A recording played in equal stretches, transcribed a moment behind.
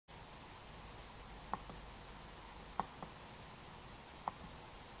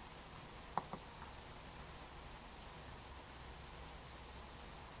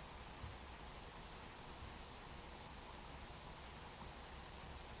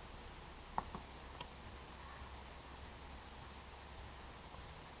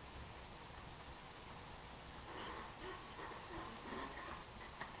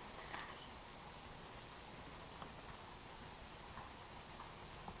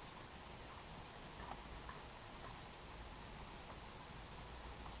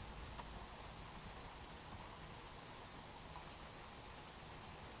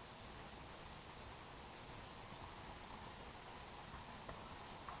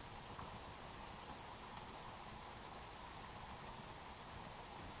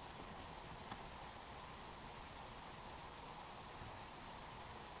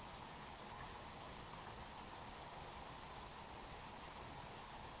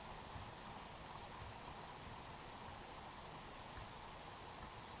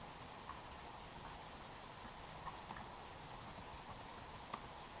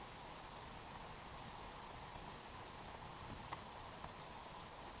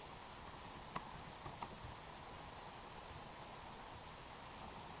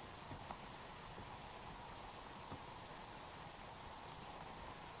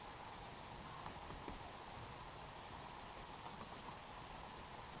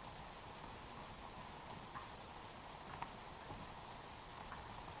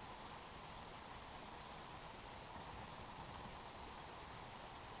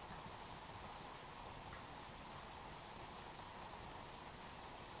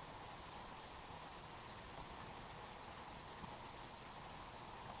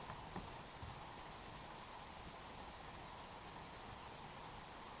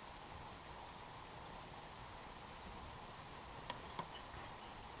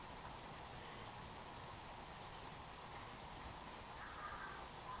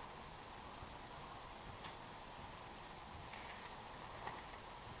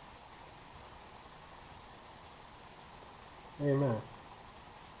Amen.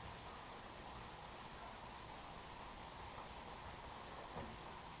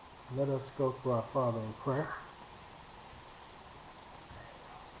 Let us go to our Father in prayer.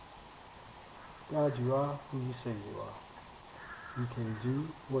 God, you are who you say you are. You can do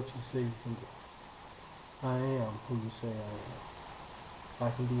what you say you can do. I am who you say I am.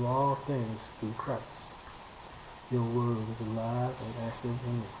 I can do all things through Christ. Your word is alive and active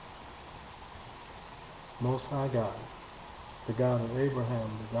in me. Most High God, the God of Abraham,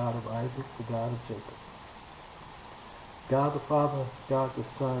 the God of Isaac, the God of Jacob. God the Father, God the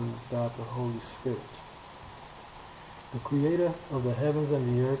Son, God the Holy Spirit. The creator of the heavens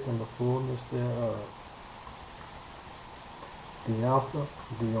and the earth and the fullness thereof. The Alpha,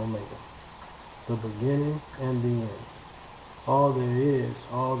 the Omega. The beginning and the end. All there is,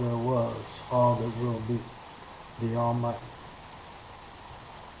 all there was, all that will be. The Almighty.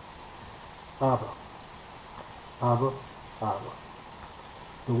 Abba, Abba, Abba.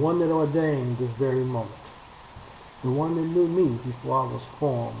 The one that ordained this very moment. The one that knew me before I was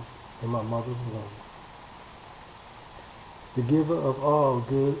formed in my mother's womb. The giver of all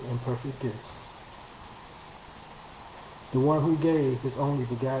good and perfect gifts. The one who gave his only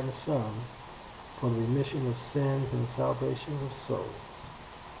begotten Son for the remission of sins and salvation of souls.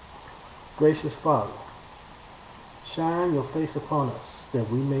 Gracious Father, shine your face upon us that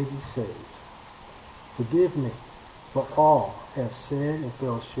we may be saved. Forgive me, for all have sinned and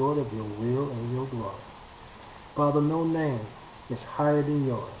fell short of your will and your glory. Father, no name is higher than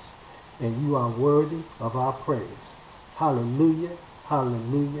yours, and you are worthy of our praise. Hallelujah,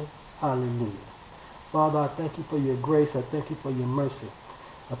 hallelujah, hallelujah. Father, I thank you for your grace. I thank you for your mercy.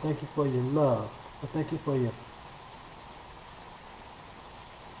 I thank you for your love. I thank you for your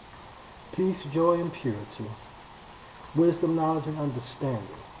peace, joy, and purity, wisdom, knowledge, and understanding,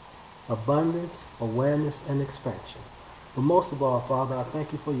 abundance, awareness, and expansion. But most of all, Father, I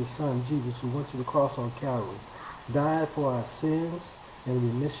thank you for your Son, Jesus, who went to the cross on Calvary, died for our sins and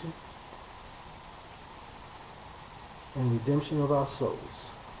remission and redemption of our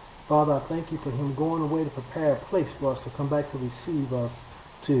souls. Father, I thank you for him going away to prepare a place for us to come back to receive us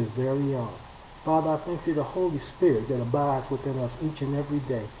to his very own. Father, I thank you for the Holy Spirit that abides within us each and every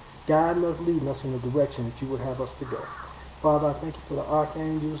day, guiding us, leading us in the direction that you would have us to go. Father, I thank you for the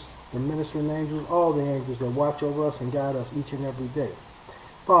archangels, the ministering angels, all the angels that watch over us and guide us each and every day.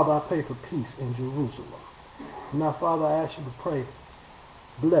 Father, I pray for peace in Jerusalem. Now, Father, I ask you to pray,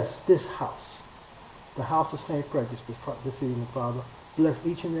 bless this house, the house of St. Frederick's this evening, Father. Bless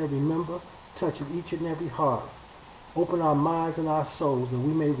each and every member, touch each and every heart. Open our minds and our souls that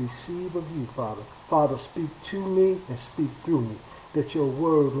we may receive of you, Father. Father, speak to me and speak through me, that your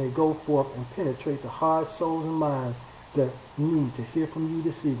word may go forth and penetrate the hearts, souls, and minds that need to hear from you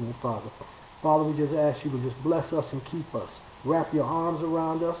this evening, Father. Father, we just ask you to just bless us and keep us. Wrap your arms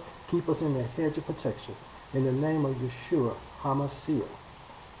around us. Keep us in the hedge of protection. In the name of Yeshua HaMashiach.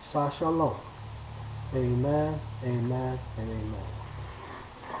 Shalom. Amen, amen, and amen.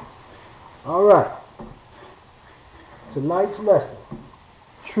 All right. Tonight's lesson,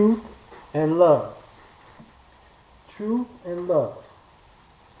 truth and love. Truth and love.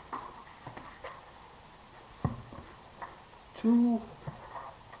 Two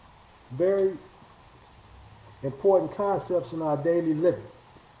very important concepts in our daily living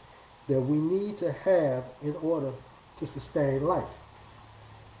that we need to have in order to sustain life,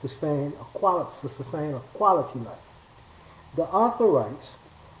 to sustain a quality life. The author writes,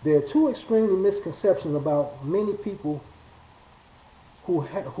 there are two extremely misconceptions about many people who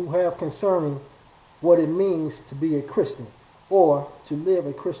have concerning what it means to be a Christian or to live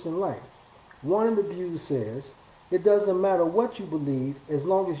a Christian life. One of the views says, it doesn't matter what you believe as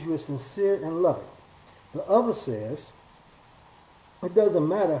long as you are sincere and loving. The other says, it doesn't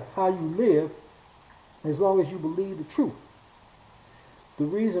matter how you live as long as you believe the truth. The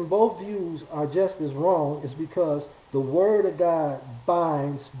reason both views are just as wrong is because the Word of God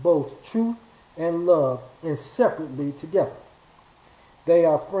binds both truth and love inseparably together. They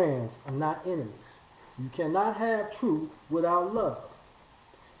are friends and not enemies. You cannot have truth without love.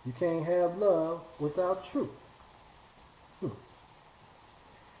 You can't have love without truth.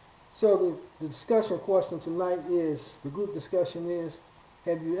 So the discussion question tonight is, the group discussion is,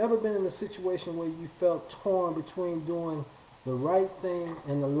 have you ever been in a situation where you felt torn between doing the right thing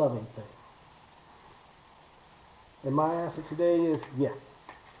and the loving thing? And my answer today is, yeah.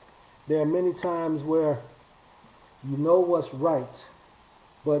 There are many times where you know what's right,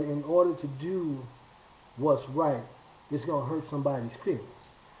 but in order to do what's right, it's going to hurt somebody's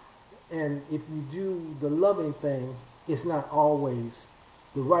feelings. And if you do the loving thing, it's not always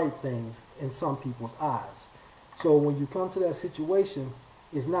the right things in some people's eyes. So when you come to that situation,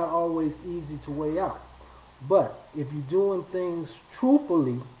 it's not always easy to weigh out. But if you're doing things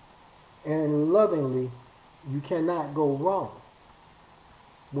truthfully and lovingly, you cannot go wrong.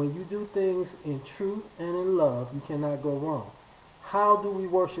 When you do things in truth and in love, you cannot go wrong. How do we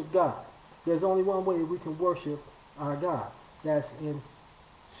worship God? There's only one way we can worship our God. That's in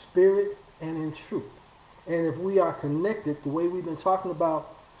spirit and in truth. And if we are connected, the way we've been talking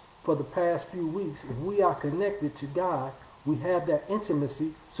about for the past few weeks, if we are connected to God, we have that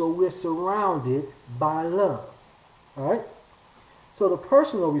intimacy, so we're surrounded by love. All right? So the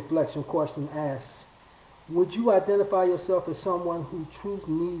personal reflection question asks, would you identify yourself as someone whose truth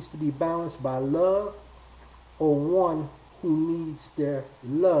needs to be balanced by love, or one who needs their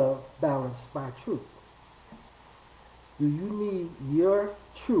love balanced by truth? Do you need your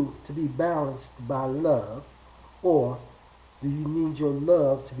truth to be balanced by love, or do you need your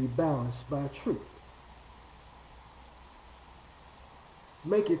love to be balanced by truth?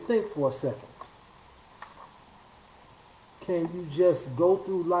 Make it think for a second. Can you just go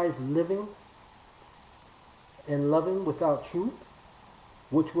through life living and loving without truth,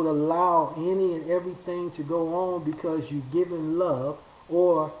 which would allow any and everything to go on because you're giving love?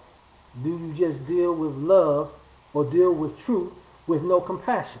 Or do you just deal with love or deal with truth with no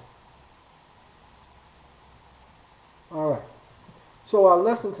compassion? All right. So our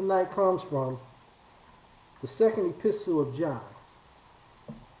lesson tonight comes from the second epistle of John,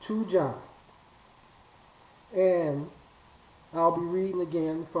 to John. And I'll be reading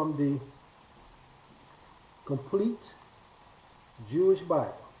again from the Complete Jewish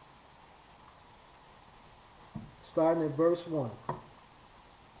Bible, starting at verse 1.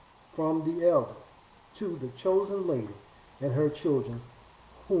 From the elder to the chosen lady and her children,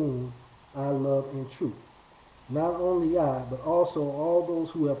 whom I love in truth. Not only I, but also all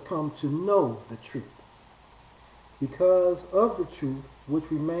those who have come to know the truth. Because of the truth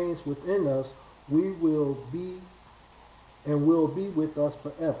which remains within us, we will be and will be with us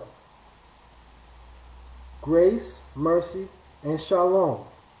forever. Grace, mercy, and shalom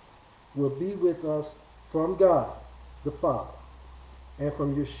will be with us from God the Father, and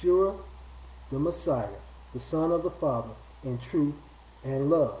from Yeshua the Messiah, the Son of the Father, in truth and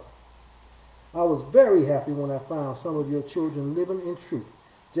love. I was very happy when I found some of your children living in truth,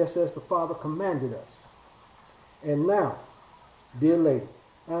 just as the Father commanded us. And now, dear lady,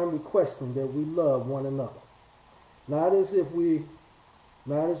 I am requesting that we love one another, not as if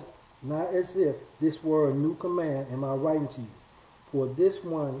this were a new command am I writing to you, for this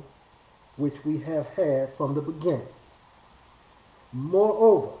one which we have had from the beginning.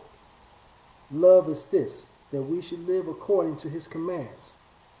 Moreover, love is this, that we should live according to his commands.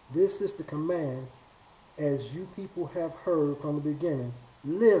 This is the command, as you people have heard from the beginning,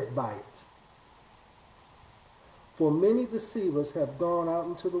 live by it. For many deceivers have gone out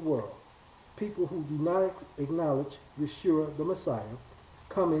into the world, people who do not acknowledge Yeshua the Messiah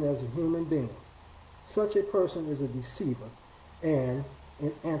coming as a human being. Such a person is a deceiver and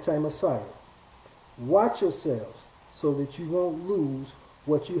an anti-Messiah. Watch yourselves so that you won't lose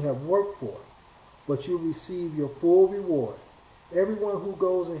what you have worked for, but you receive your full reward. Everyone who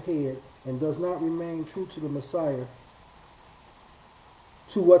goes ahead and does not remain true to the Messiah,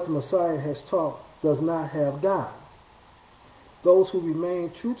 to what the Messiah has taught, does not have God. Those who remain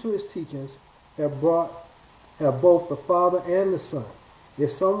true to his teachings have both the Father and the Son.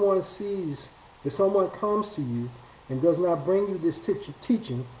 If someone comes to you and does not bring you this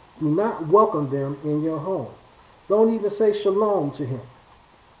teaching, do not welcome them in your home. Don't even say shalom to him.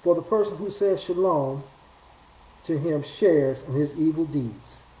 For the person who says shalom to him shares in his evil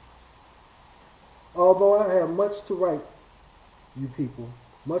deeds. Although I have much to write you people,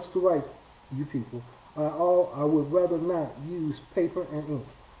 I would rather not use paper and ink.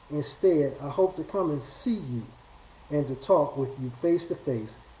 Instead, I hope to come and see you and to talk with you face to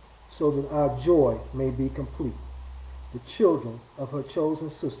face, so that our joy may be complete. The children of her chosen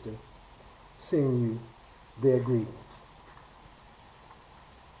sister send you their greetings.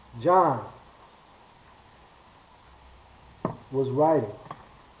 John was writing.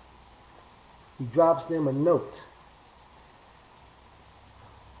 He drops them a note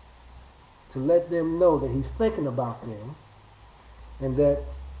to let them know that he's thinking about them and that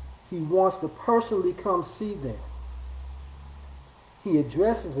he wants to personally come see them. He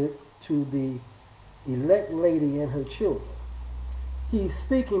addresses it to the elect lady and her children. He's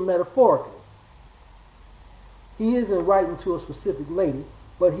speaking metaphorically. He isn't writing to a specific lady,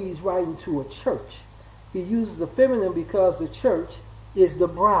 but he's writing to a church. He uses the feminine because the church is the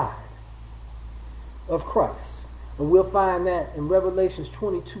bride of Christ. And we'll find that in Revelations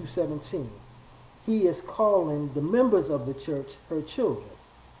 22:17. he is calling the members of the church her children.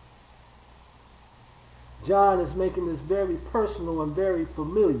 John is making this very personal and very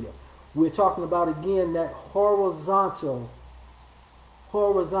familiar. We're talking about again that horizontal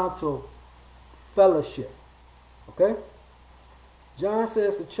fellowship. Okay? John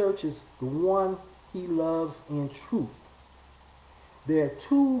says the church is the one he loves in truth. There are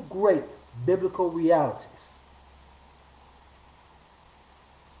two great biblical realities.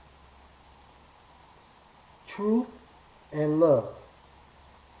 Truth and love.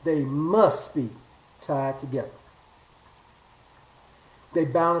 They must be tied together. They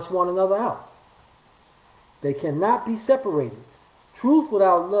balance one another out. They cannot be separated. Truth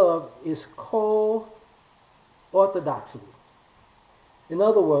without love is cold orthodoxy. In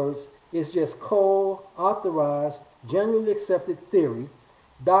other words, it's just cold, authorized, generally accepted theory,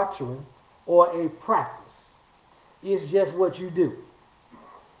 doctrine, or a practice. It's just what you do.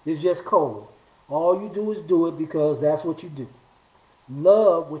 It's just cold. All you do is do it because that's what you do.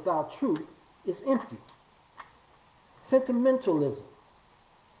 Love without truth is empty. Sentimentalism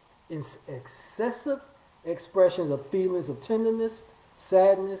is excessive expressions of feelings of tenderness,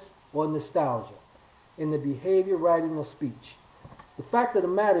 sadness, or nostalgia in the behavior, writing, or speech. The fact of the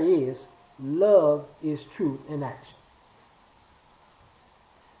matter is, love is truth in action.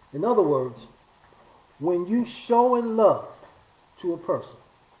 In other words, when you show in love to a person,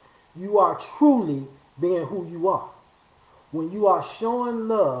 you are truly being who you are. When you are showing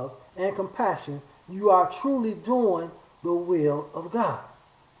love and compassion, you are truly doing the will of God.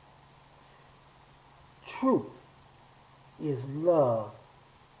 Truth is love.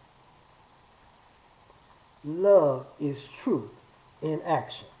 Love is truth in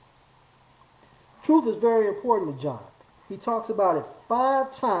action. Truth is very important to John. He talks about it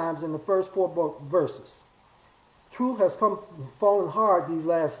 5 times in the first 4 verses. Truth has fallen hard these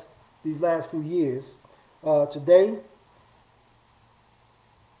last few years. Today,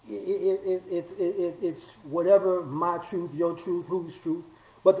 it's whatever, my truth, your truth, whose truth.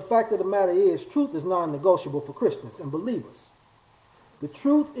 But the fact of the matter is, truth is non-negotiable for Christians and believers. The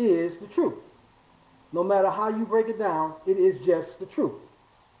truth is the truth. No matter how you break it down, it is just the truth.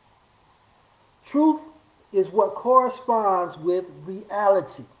 Truth is what corresponds with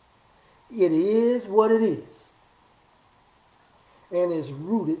reality. It is what it is, and is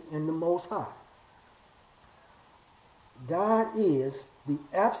rooted in the Most High. God is the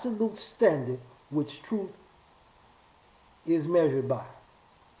absolute standard which truth is measured by.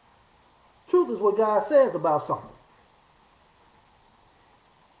 Truth is what God says about something.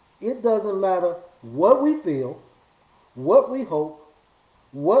 It doesn't matter what we feel, what we hope,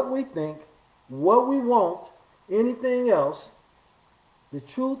 what we think, what we want, anything else. The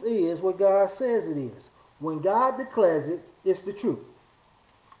truth is what God says it is. When God declares it, it's the truth.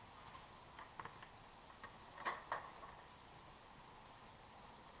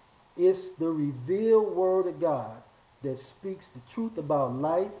 It's the revealed word of God that speaks the truth about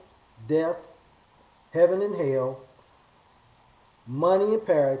life, death, heaven and hell, money and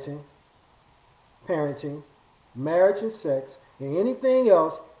parenting, marriage and sex, and anything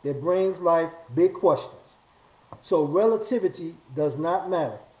else that brings life big questions. So relativity does not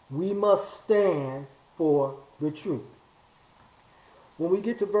matter. We must stand for the truth. When we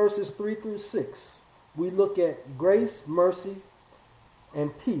get to verses 3 through 6, we look at grace, mercy,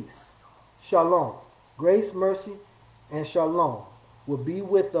 and peace. Shalom. Grace, mercy, and shalom will be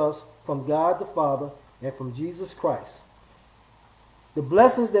with us from God the Father and from Jesus Christ. The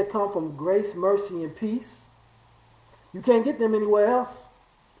blessings that come from grace, mercy, and peace, you can't get them anywhere else.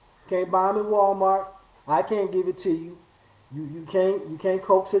 Can't buy them in Walmart. I can't give it to you. You can't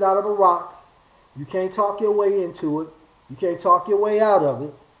coax it out of a rock. You can't talk your way into it. You can't talk your way out of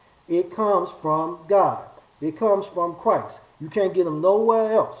it. It comes from God. It comes from Christ. You can't get them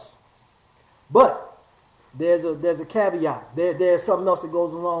nowhere else. But there's a caveat. There's something else that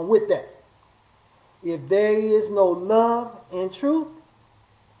goes along with that. If there is no love and truth,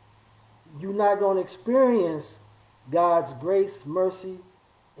 you're not going to experience God's grace, mercy,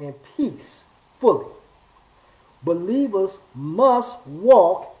 and peace fully. Believers must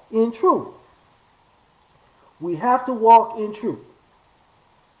walk in truth. We have to walk in truth.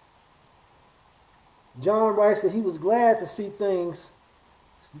 John writes that he was glad to see this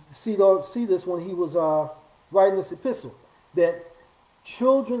when he was writing this epistle, that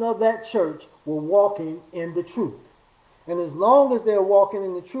children of that church were walking in the truth. And as long as they're walking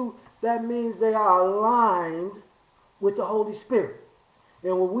in the truth, that means they are aligned with the Holy Spirit.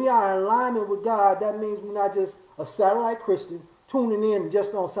 And when we are in alignment with God, that means we're not just a satellite Christian tuning in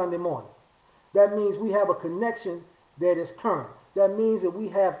just on Sunday morning. That means we have a connection that is current. That means that we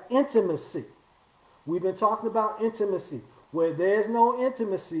have intimacy We've been talking about intimacy. Where there's no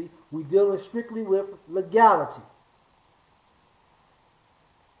intimacy, we're dealing strictly with legality.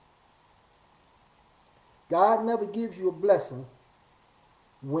 God never gives you a blessing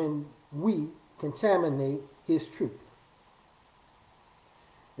when we contaminate his truth.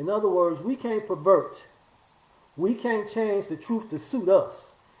 In other words, we can't pervert. We can't change the truth to suit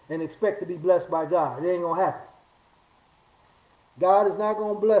us and expect to be blessed by God. It ain't going to happen. God is not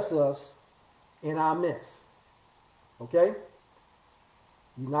going to bless us in our mess. Okay?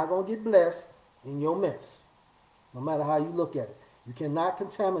 You're not going to get blessed in your mess, no matter how you look at it. You cannot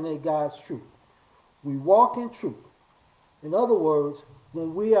contaminate God's truth. We walk in truth. In other words,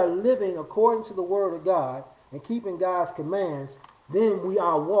 when we are living according to the word of God and keeping God's commands, then we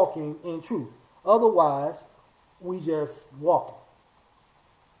are walking in truth. Otherwise, we just walking.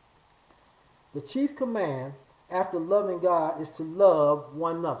 The chief command after loving God is to love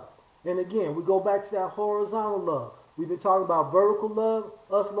one another. And again, we go back to that horizontal love. We've been talking about vertical love,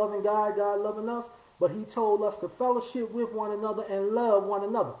 us loving God, God loving us, but he told us to fellowship with one another and love one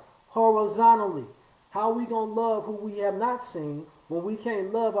another horizontally. How are we going to love who we have not seen when we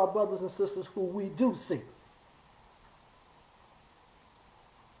can't love our brothers and sisters who we do see?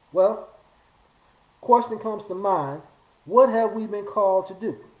 Well, question comes to mind, what have we been called to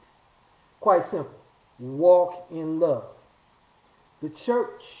do? Quite simple, walk in love. The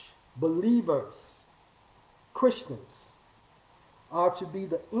church, believers, Christians are to be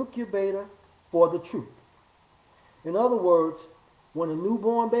the incubator for the truth. In other words, when a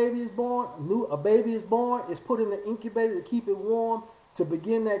newborn baby is born, a baby is born, it's put in the incubator to keep it warm to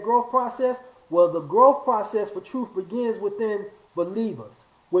begin that growth process. Well, the growth process for truth begins within believers,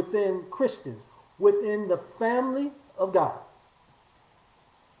 within Christians, within the family of God.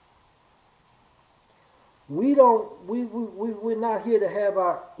 We're not here to have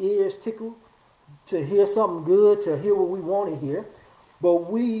our ears tickled, to hear something good, to hear what we want to hear,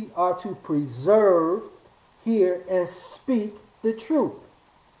 but we are to preserve, hear, and speak the truth.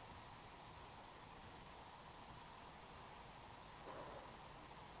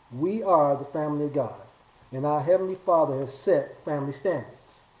 We are the family of God, and our Heavenly Father has set family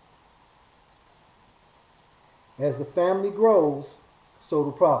standards. As the family grows, so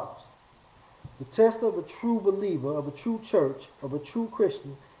do problems. The test of a true believer, of a true church, of a true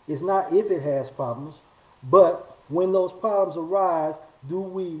Christian is not if it has problems, but when those problems arise, do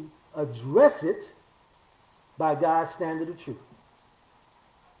we address it by God's standard of truth?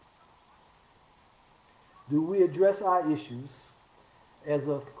 Do we address our issues as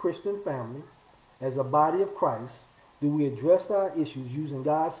a Christian family, as a body of Christ? Do we address our issues using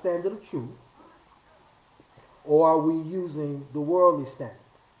God's standard of truth, or are we using the worldly standard?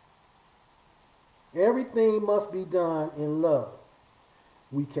 Everything must be done in love.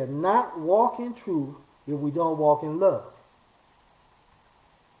 We cannot walk in truth if we don't walk in love.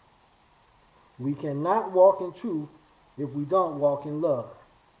 We cannot walk in truth if we don't walk in love.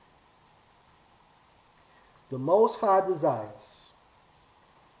 The Most High desires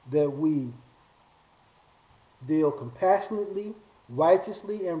that we deal compassionately,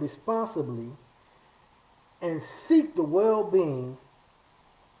 righteously, and responsibly and seek the well-being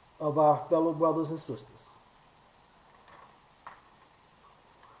of our fellow brothers and sisters.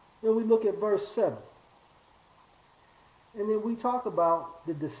 Then we look at verse 7. And then we talk about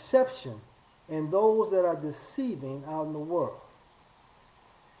the deception and those that are deceiving out in the world.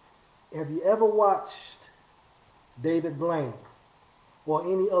 Have you ever watched David Blaine or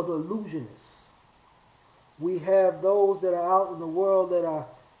any other illusionists? We have those that are out in the world that are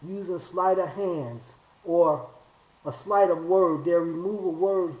using sleight of hands or a sleight of word. They remove a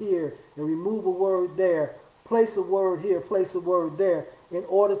word here and remove a word there, place a word here, place a word there, in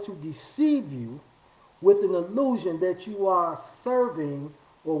order to deceive you with an illusion that you are serving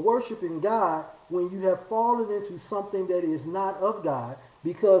or worshiping God when you have fallen into something that is not of God,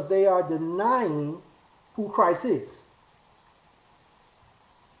 because they are denying who Christ is.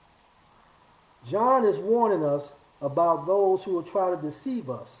 John is warning us about those who will try to deceive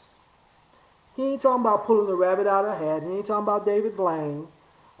us. He ain't talking about pulling the rabbit out of the hat. He ain't talking about David Blaine.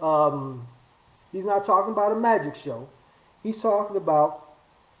 He's not talking about a magic show. He's talking about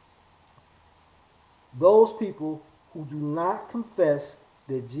those people who do not confess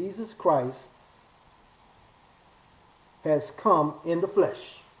that Jesus Christ has come in the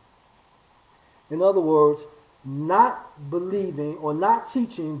flesh. In other words, not believing or not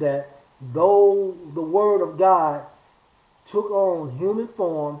teaching that though the Word of God took on human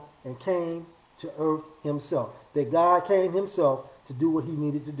form and came to earth himself, that God came himself to do what he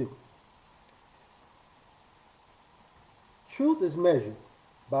needed to do. Truth is measured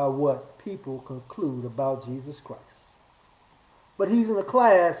by what people conclude about Jesus Christ. But he's in a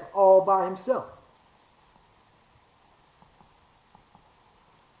class all by himself.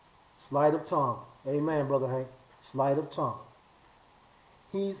 Sleight of tongue. Amen, Brother Hank. Sleight of tongue.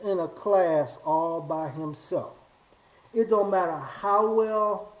 He's in a class all by himself. It don't matter how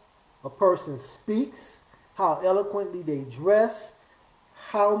well a person speaks, how eloquently they dress,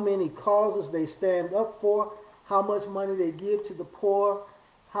 how many causes they stand up for, how much money they give to the poor,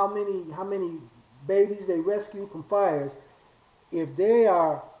 how many babies they rescue from fires. If they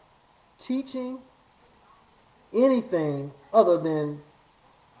are teaching anything other than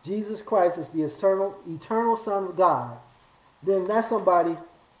Jesus Christ is the eternal Son of God, then that's somebody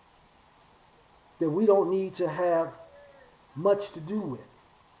that we don't need to have much to do with.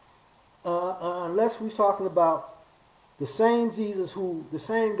 Unless we're talking about the same Jesus the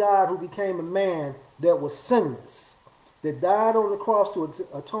same God who became a man that was sinless, that died on the cross to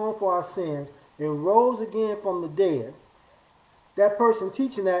atone for our sins and rose again from the dead. That person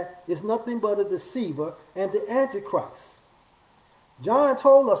teaching that is nothing but a deceiver and the Antichrist. John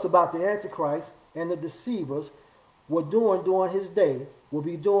told us about the Antichrist and the deceivers were doing during his day, will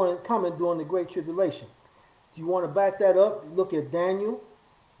be coming during the Great Tribulation. Do you want to back that up? Look at Daniel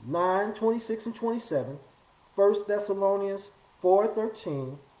 9:26 and 27, 1 Thessalonians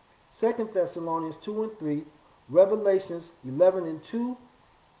 4:13, 2 Thessalonians 2 and 3, Revelations 11 and 2,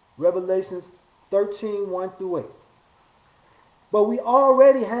 Revelations 13, 1 through 8. But we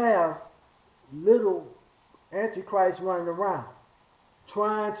already have little Antichrists running around,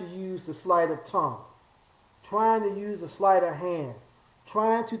 trying to use the sleight of tongue, trying to use the sleight of hand,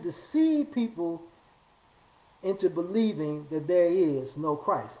 trying to deceive people into believing that there is no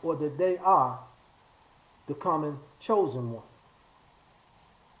Christ or that they are the common chosen one.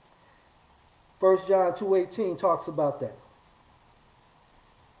 1 John 2:18 talks about that.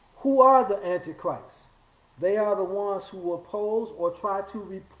 Who are the Antichrists? They are the ones who oppose or try to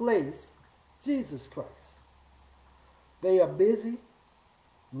replace Jesus Christ. They are busy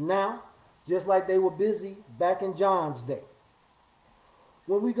now, just like they were busy back in John's day.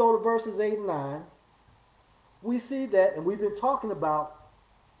 When we go to verses 8 and 9, we see that, and we've been talking about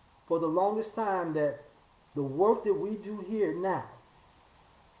for the longest time, that the work that we do here now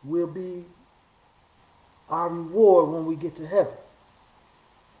will be our reward when we get to heaven.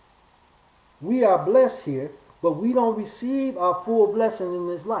 We are blessed here, but we don't receive our full blessing in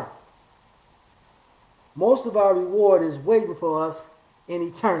this life. Most of our reward is waiting for us in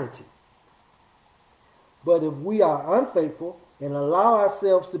eternity. But if we are unfaithful and allow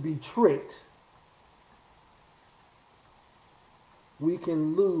ourselves to be tricked, we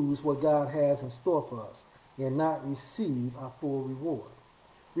can lose what God has in store for us and not receive our full reward.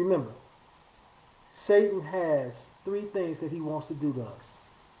 Remember, Satan has three things that he wants to do to us: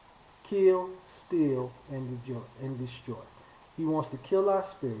 kill, steal, and destroy. He wants to kill our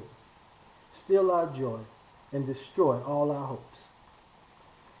spirit, steal our joy, and destroy all our hopes.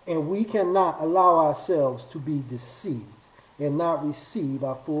 And we cannot allow ourselves to be deceived and not receive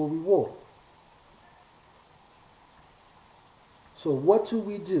our full reward. So what do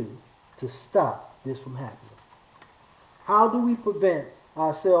we do to stop this from happening? How do we prevent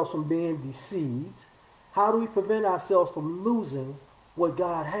ourselves from being deceived? How do we prevent ourselves from losing what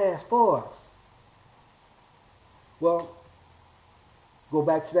God has for us? Well, go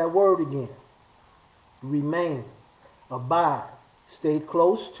back to that word again. Remain, abide, stay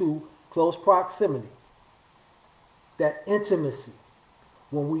close proximity. That intimacy.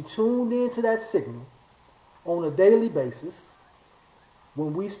 When we tune into that signal on a daily basis,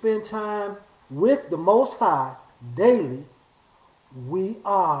 when we spend time with the Most High daily, we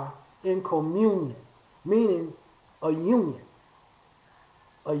are in communion, meaning a union.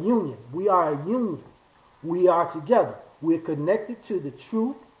 A union. We are a union. We are together. We're connected to the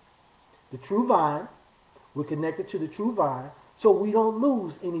truth, the true vine. We're connected to the true vine, so we don't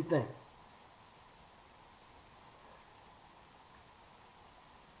lose anything.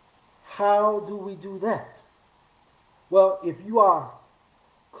 How do we do that? Well, if you are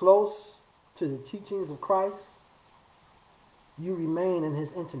close to the teachings of Christ, you remain in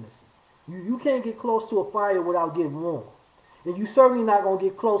his intimacy. You can't get close to a fire without getting warm. And you're certainly not going to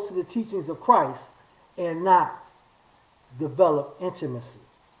get close to the teachings of Christ and not develop intimacy.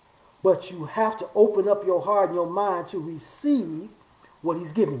 But you have to open up your heart and your mind to receive what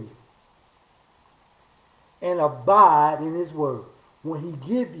he's giving you. And abide in his word. When he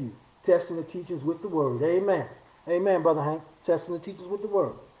give you, testing the teachings with the word. Amen. Amen, Brother Hank. Testing the teachings with the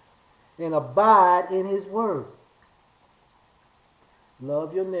word. And abide in his word.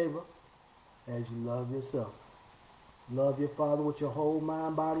 Love your neighbor as you love yourself. Love your Father with your whole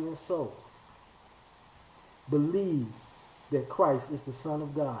mind, body, and soul. Believe that Christ is the Son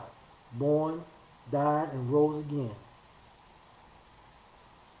of God, born, died, and rose again.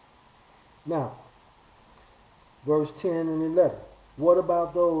 Now, verse 10 and 11. What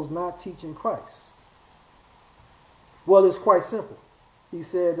about those not teaching Christ? Well, it's quite simple. He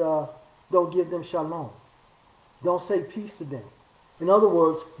said, don't give them shalom. Don't say peace to them. In other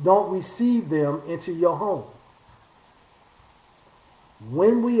words, don't receive them into your home.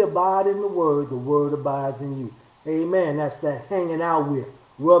 When we abide in the word abides in you. Amen. That's that hanging out with,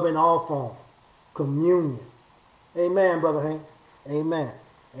 rubbing off on, communion. Amen, Brother Hank. Amen.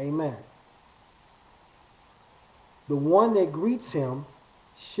 Amen. The one that greets him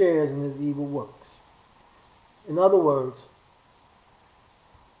shares in his evil works. In other words,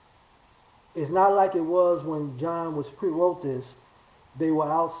 it's not like it was when John wrote this. They were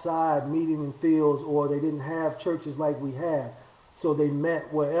outside meeting in fields, or they didn't have churches like we have. So they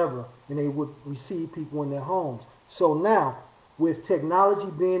met wherever, and they would receive people in their homes. So now, with technology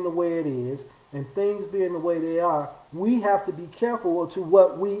being the way it is, and things being the way they are, we have to be careful to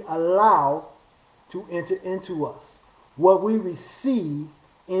what we allow to enter into us, what we receive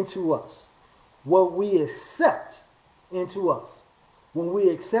into us, what we accept into us. When we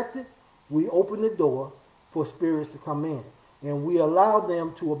accept it, we open the door for spirits to come in, and we allow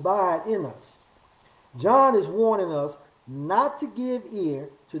them to abide in us. John is warning us not to give ear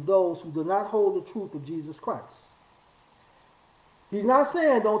to those who do not hold the truth of Jesus Christ. He's not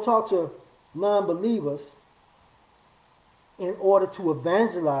saying don't talk to non-believers in order to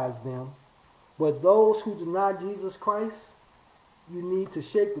evangelize them, but those who deny Jesus Christ, you need to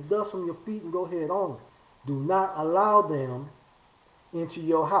shake the dust from your feet and go head on. Do not allow them into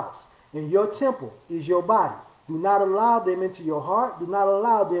your house. And your temple is your body. Do not allow them into your heart. Do not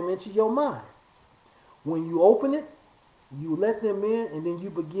allow them into your mind. When you open it, you let them in, and then you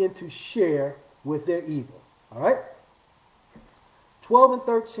begin to share with their evil. All right? 12 and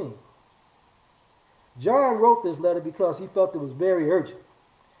 13. John wrote this letter because he felt it was very urgent.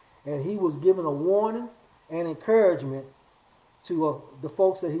 And he was giving a warning and encouragement to the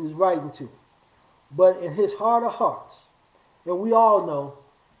folks that he was writing to. But in his heart of hearts, and we all know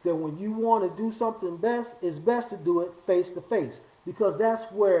that when you want to do something best, it's best to do it face to face, because that's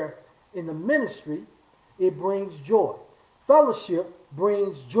where in the ministry it brings joy. Fellowship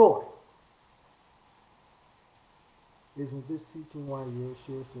brings joy. Isn't this teaching why you're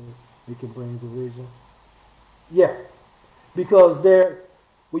sure so it can bring division? Yeah, because there.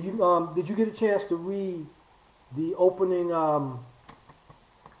 Well, you did you get a chance to read the opening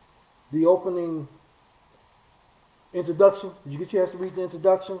introduction? Did you get a chance to read the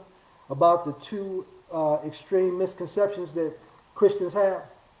introduction about the two extreme misconceptions that Christians have?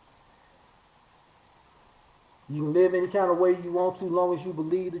 You can live any kind of way you want to, as long as you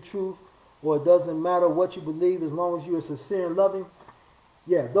believe the truth, or it doesn't matter what you believe, as long as you are sincere and loving.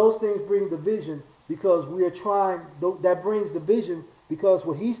 Yeah, those things bring division, because we are trying. That brings division because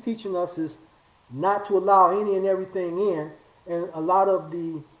what he's teaching us is not to allow any and everything in, and a lot of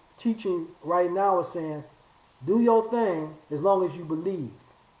the teaching right now is saying, do your thing as long as you believe.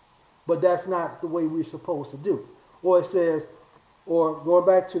 But that's not the way we're supposed to do. Or it says, or going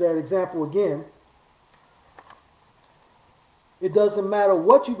back to that example again, it doesn't matter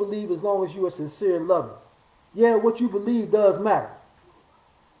what you believe as long as you are sincere and loving. Yeah, what you believe does matter.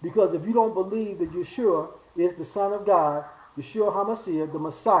 Because if you don't believe that Yeshua is the Son of God, Yeshua HaMashiach, the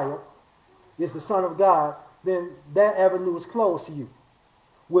Messiah, is the Son of God, then that avenue is closed to you,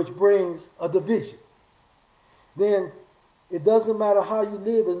 which brings a division. Then it doesn't matter how you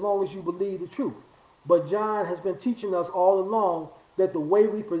live as long as you believe the truth. But John has been teaching us all along that the way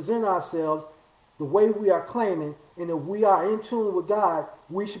we present ourselves, the way we are claiming, and if we are in tune with God,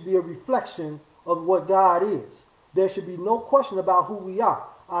 we should be a reflection of what God is. There should be no question about who we are.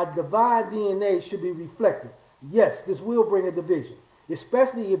 Our divine DNA should be reflected. Yes, this will bring a division,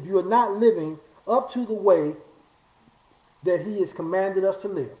 especially if you're not living up to the way that he has commanded us to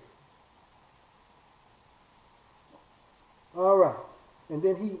live. All right. And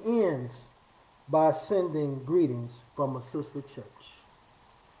then he ends by sending greetings from a sister church.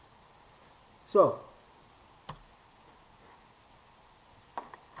 So,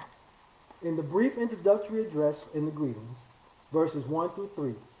 in the brief introductory address in the greetings, verses 1 through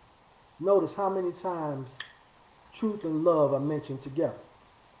 3, notice how many times truth and love are mentioned together.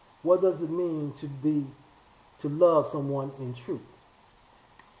 What does it mean to love someone in truth?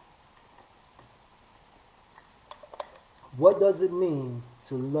 What does it mean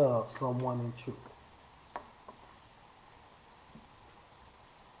to love someone in truth?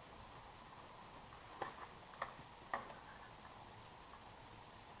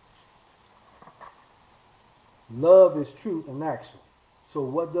 Love is truth in action. So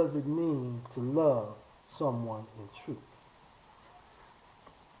what does it mean to love someone in truth?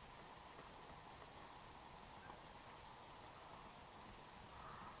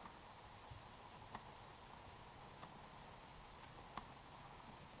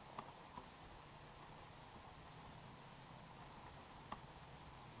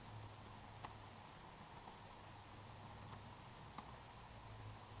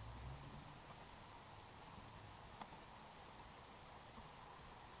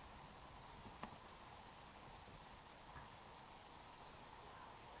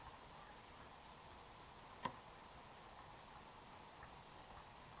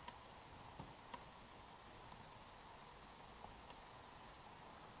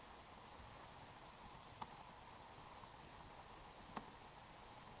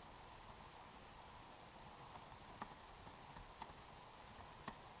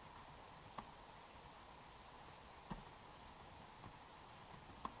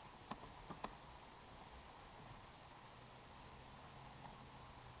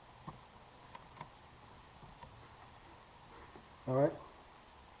 All right?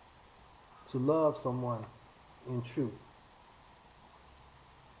 To love someone in truth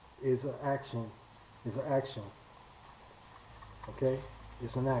is an action, okay?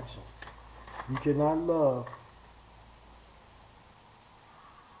 It's an action. You cannot love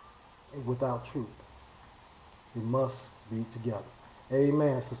without truth. It must be together.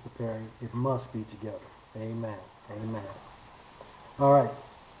 Amen, Sister Perry. It must be together. Amen. Amen. All right.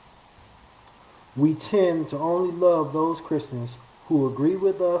 We tend to only love those Christians who agree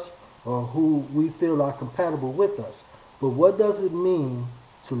with us or who we feel are compatible with us. But what does it mean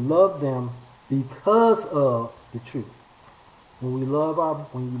to love them because of the truth? When you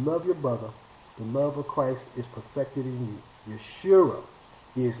love your brother, the love of Christ is perfected in you. Yeshua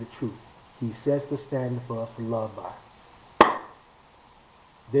is the truth. He sets the standard for us to love by.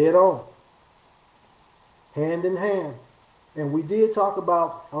 Dead on. Hand in hand. And we did talk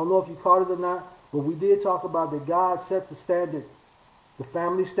about, I don't know if you caught it or not, but we did talk about that God set the standard, the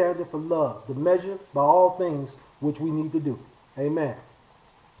family standard for love, the measure by all things which we need to do. Amen.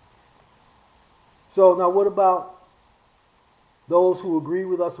 So now what about those who agree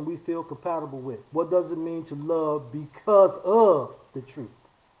with us and we feel compatible with? What does it mean to love because of the truth?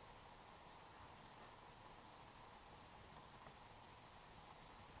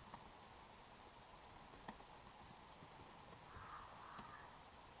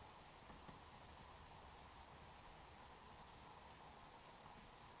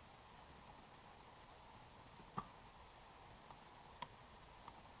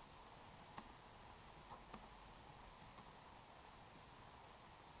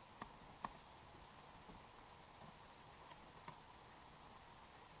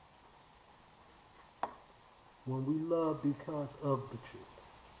 When we love because of the truth.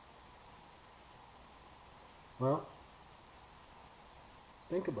 Well,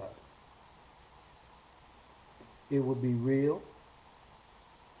 think about it. It will be real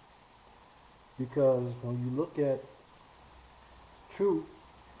because when you look at truth,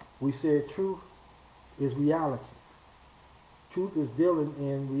 we said truth is reality. Truth is dealing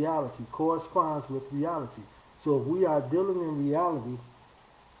in reality, corresponds with reality. So if we are dealing in reality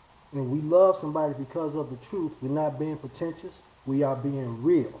and we love somebody because of the truth, we're not being pretentious, we are being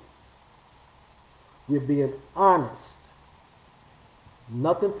real. We're being honest.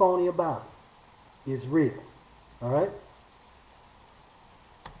 Nothing phony about it. It's real. All right?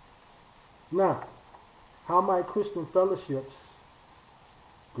 Now, how might Christian fellowships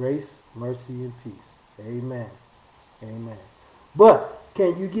grace, mercy, and peace? Amen. Amen. But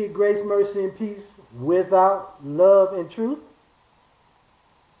can you get grace, mercy, and peace without love and truth?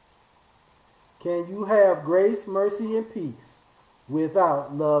 Can you have grace, mercy, and peace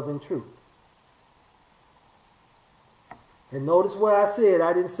without love and truth? And notice what I said.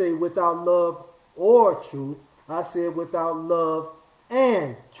 I didn't say without love or truth. I said without love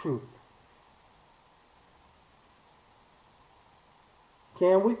and truth.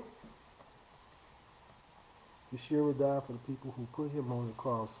 Can we? Yeshua would die for the people who put him on the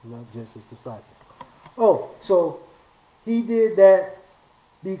cross, not just his disciples. Oh, so he did that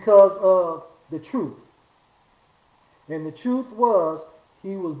because of the truth. And the truth was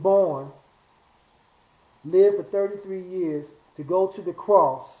he was born, lived for 33 years to go to the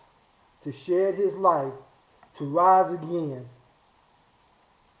cross, to shed his life, to rise again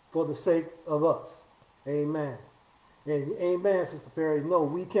for the sake of us. Amen. And amen, Sister Perry. No,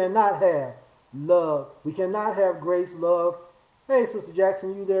 we cannot have love. We cannot have grace, love. Hey, Sister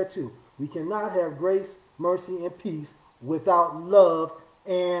Jackson, you there too. We cannot have grace, mercy, and peace without love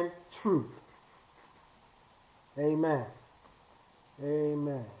and truth. Amen.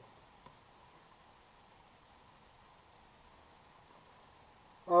 Amen.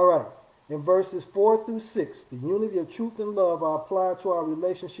 All right. In verses 4 through 6, the unity of truth and love are applied to our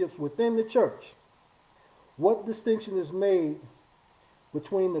relationships within the church. What distinction is made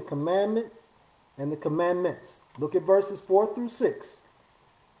between the commandment and the commandments? Look at verses 4 through 6.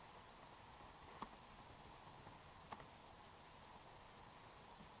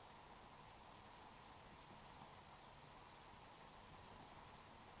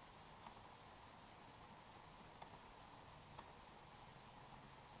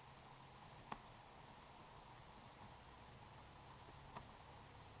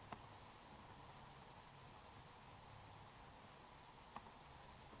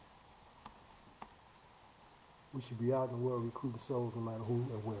 We should be out in the world recruiting souls no matter who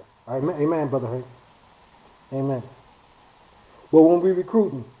and where. All right, amen, Brother Hank. Amen. Well, when we're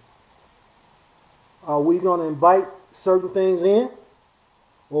recruiting, are we going to invite certain things in?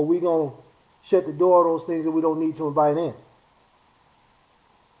 Or are we going to shut the door on those things that we don't need to invite in?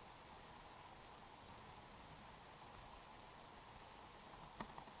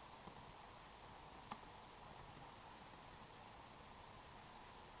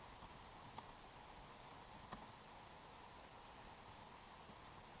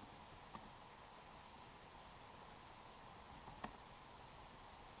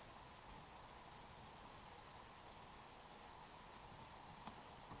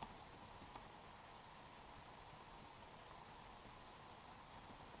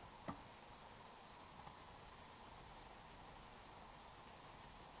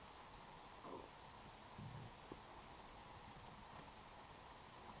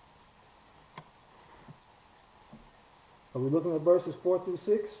 Are we looking at verses 4 through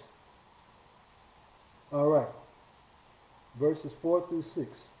 6? All right. Verses 4 through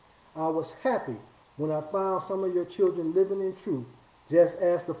 6. I was happy when I found some of your children living in truth, just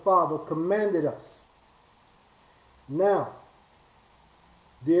as the Father commanded us. Now,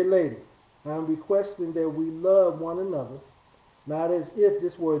 dear lady, I am requesting that we love one another, not as if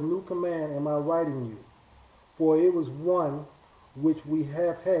this were a new command am I writing you, for it was one which we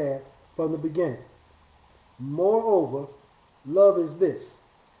have had from the beginning. Moreover, love is this,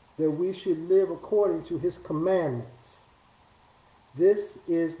 that we should live according to his commandments. This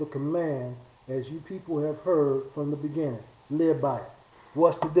is the command as you people have heard from the beginning. Live by it.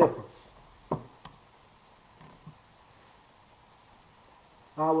 What's the difference?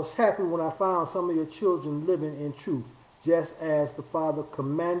 I was happy when I found some of your children living in truth, just as the Father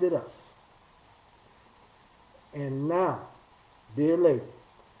commanded us. And now, dear lady,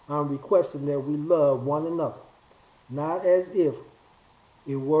 I'm requesting that we love one another, not as if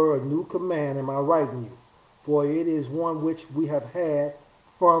it were a new command am I writing you, for it is one which we have had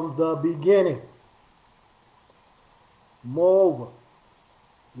from the beginning. Moreover,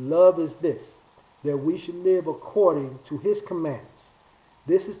 love is this, that we should live according to his commands.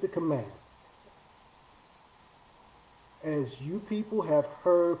 This is the command. As you people have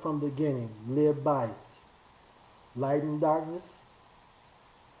heard from the beginning, live by it. Light and darkness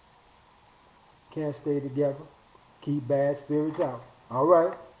can't stay together. Keep bad spirits out. All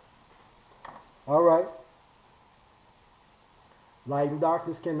right. All right. Light and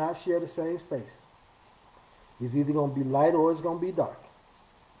darkness cannot share the same space. It's either going to be light or it's going to be dark.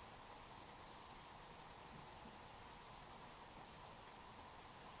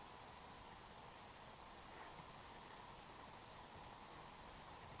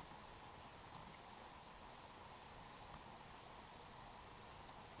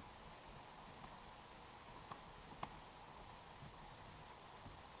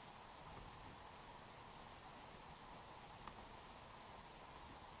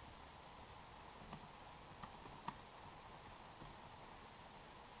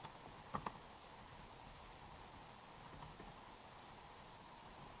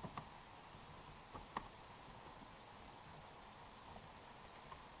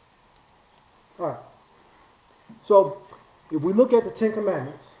 All right. So, if we look at the Ten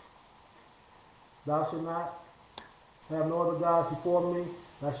Commandments, thou shalt not have no other gods before me,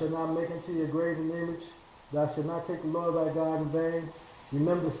 thou shalt not make unto thee a graven image, thou shalt not take the Lord thy God in vain,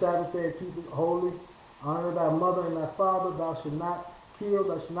 remember the Sabbath day and keep it holy, honor thy mother and thy father, thou shalt not kill,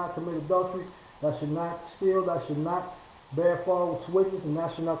 thou shalt not commit adultery, thou shalt not steal, thou shalt not bear false witness, and thou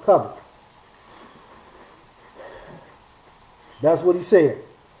shalt not covet. That's what he said.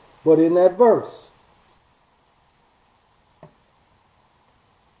 But in that verse,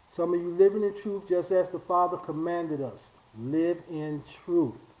 some of you living in truth just as the Father commanded us. Live in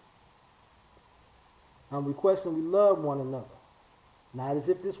truth. I'm requesting we love one another. Not as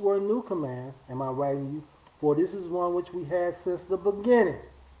if this were a new command, am I writing you, for this is one which we had since the beginning.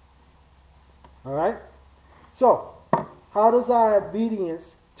 All right? So, how does our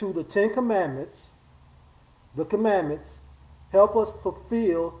obedience to the Ten Commandments, help us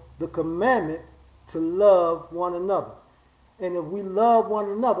fulfill the commandment to love one another? And if we love one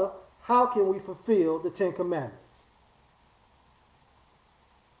another, how can we fulfill the Ten Commandments?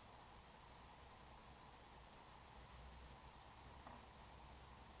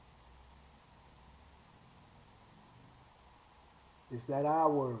 Is that our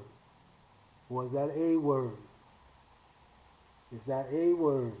word? Or is that a word? Is that a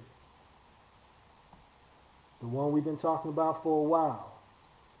word? The one we've been talking about for a while.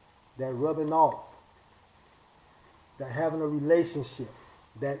 That rubbing off. That having a relationship.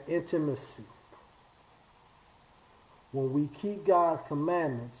 That intimacy. When we keep God's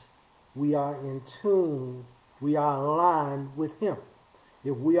commandments, we are in tune, we are aligned with Him.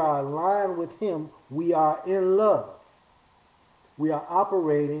 If we are aligned with Him, we are in love. We are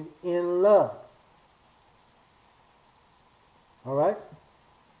operating in love. All right?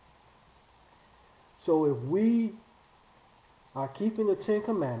 So if we are keeping the Ten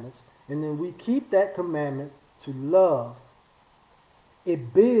Commandments, and then we keep that commandment to love,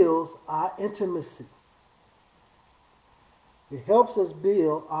 it builds our intimacy. It helps us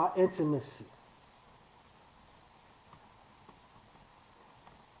build our intimacy.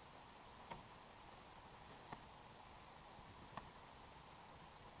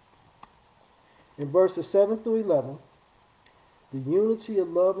 In verses 7 through 11, the unity of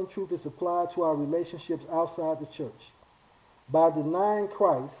love and truth is applied to our relationships outside the church. By denying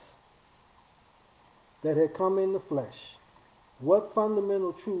Christ that had come in the flesh, what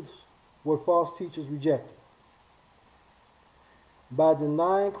fundamental truths were false teachers rejecting? By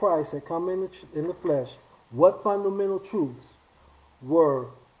denying Christ had come in the flesh, what fundamental truths were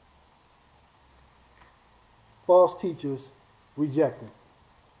false teachers rejecting?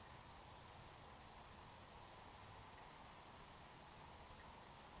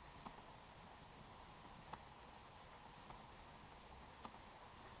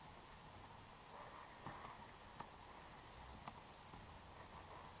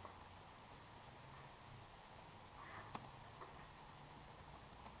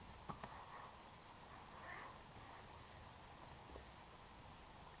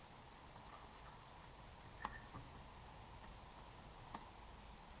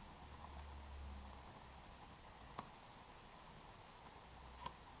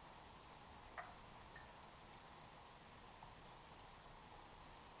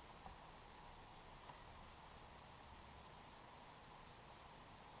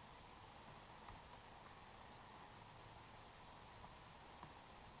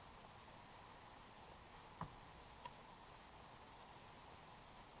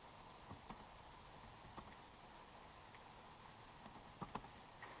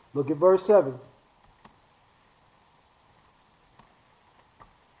 Look at verse 7.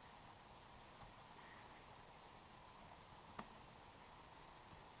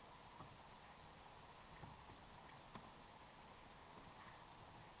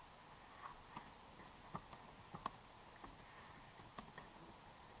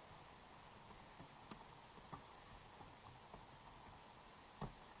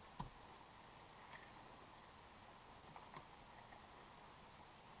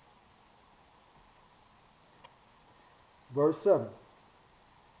 Verse 7.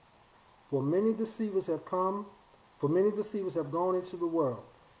 For many deceivers have gone into the world,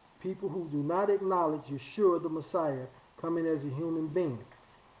 people who do not acknowledge Yeshua the Messiah coming as a human being.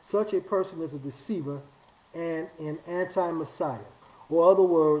 Such a person is a deceiver and an anti-Messiah. Or other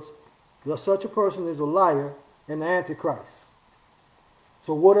words, such a person is a liar and the Antichrist.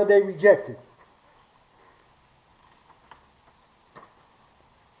 So what are they rejecting?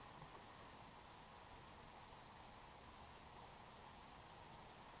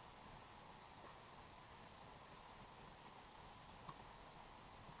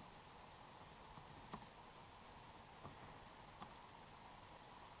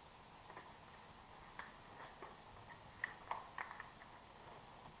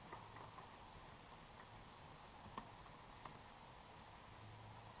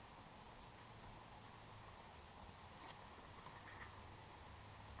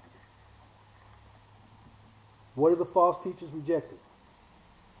 What are the false teachers rejecting?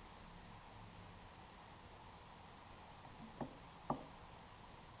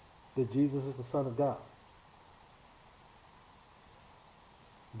 That Jesus is the Son of God.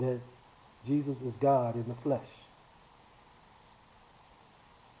 That Jesus is God in the flesh.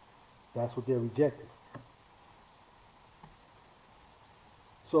 That's what they're rejecting.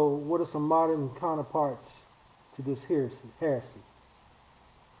 So what are some modern counterparts to this heresy.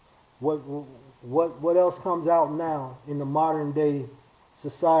 What else comes out now in the modern day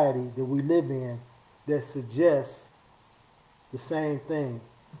society that we live in that suggests the same thing?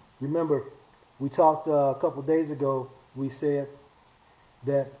 Remember, we talked a couple days ago, we said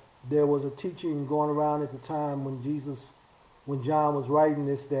that there was a teaching going around at the time when John was writing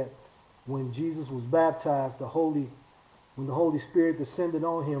this, that when Jesus was baptized, when the Holy Spirit descended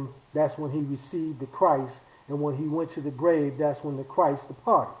on him, that's when he received the Christ. And when he went to the grave, that's when the Christ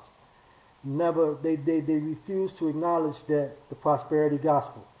departed. They refused to acknowledge that the prosperity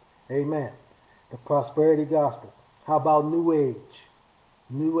gospel. Amen. The prosperity gospel. How about New Age?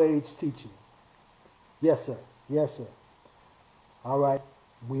 New Age teachings. Yes, sir. Yes, sir. All right.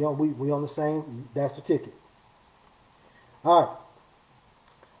 We on the same, that's the ticket. All right.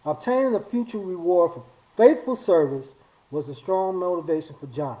 Obtaining a future reward for faithful service was a strong motivation for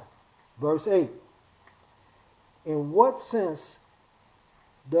John. Verse 8. In what sense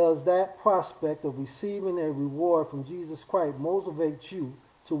does that prospect of receiving a reward from Jesus Christ motivate you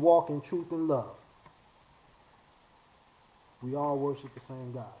to walk in truth and love? We all worship the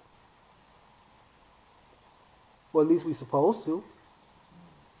same God. Well, at least we're supposed to.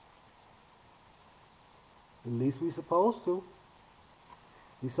 At least we're supposed to.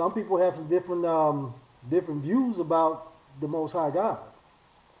 Some people have some different views about the Most High God.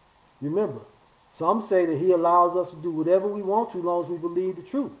 Remember, some say that he allows us to do whatever we want to as long as we believe the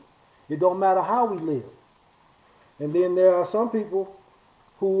truth. It don't matter how we live. And then there are some people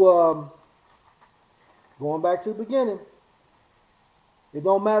who, going back to the beginning, it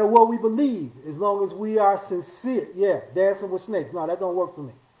don't matter what we believe as long as we are sincere. Yeah, dancing with snakes. No, that don't work for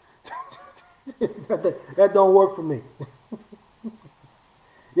me. that don't work for me.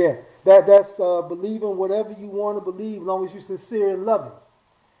 Yeah, that's believing whatever you want to believe as long as you're sincere and loving.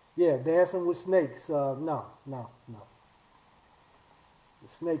 Yeah, dancing with snakes. No. The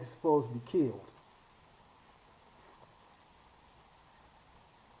snake is supposed to be killed.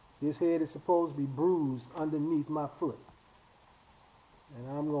 His head is supposed to be bruised underneath my foot. And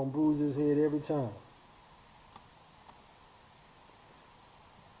I'm going to bruise his head every time.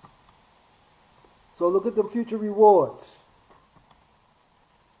 So look at the future rewards.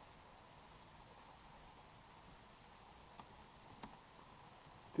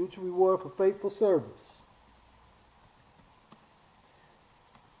 Future reward for faithful service.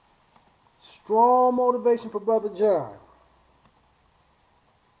 Strong motivation for Brother John.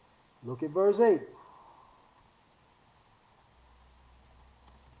 Look at verse 8.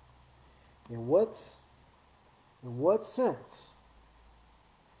 In what sense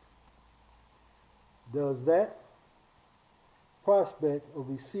does that prospect of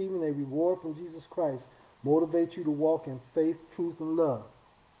receiving a reward from Jesus Christ motivate you to walk in faith, truth, and love?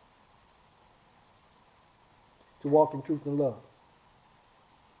 To walk in truth and love.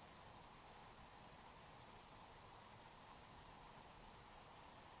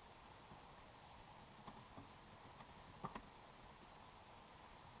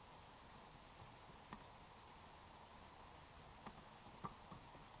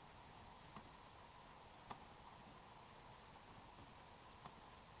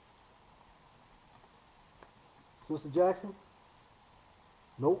 Sister Jackson?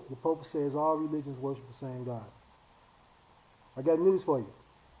 Nope, the Pope says all religions worship the same God. I got news for you.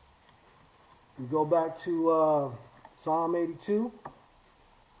 We go back to Psalm 82,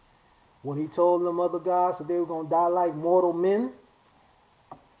 when he told them other gods that they were going to die like mortal men.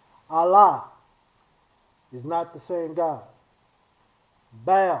 Allah is not the same God.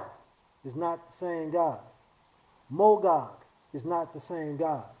 Baal is not the same God. Mogog is not the same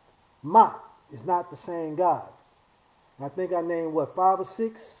God. Mot is not the same God. I think I named, 5 or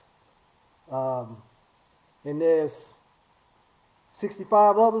 6? And there's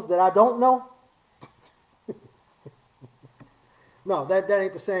 65 others that I don't know. No, that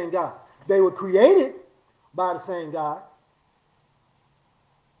ain't the same God. They were created by the same God,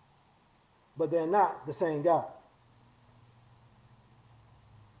 but they're not the same God.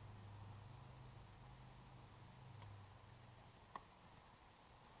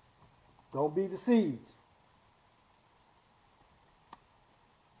 Don't be deceived.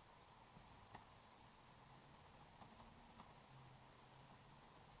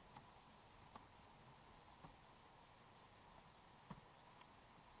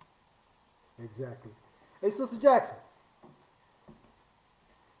 Exactly. Hey, Sister Jackson,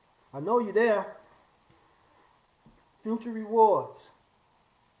 I know you're there. Future rewards.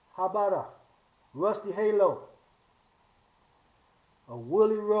 How about a rusty halo, a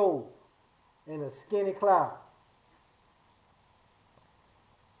woolly robe, and a skinny cloud?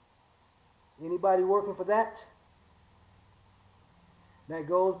 Anybody working for that? That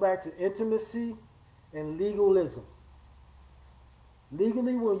goes back to intimacy and legalism.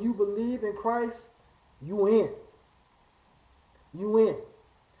 Legally, when you believe in Christ, you in. You in.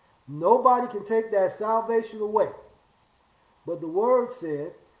 Nobody can take that salvation away. But the word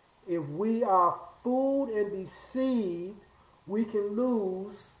said, if we are fooled and deceived, we can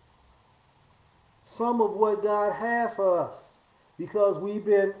lose some of what God has for us because we've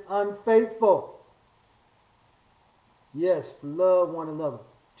been unfaithful. Yes, to love one another.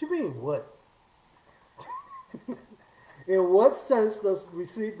 What you mean, what? In what sense does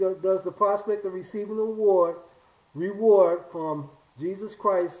the prospect of receiving the reward from Jesus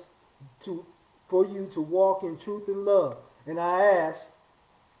Christ for you to walk in truth and love? And I ask,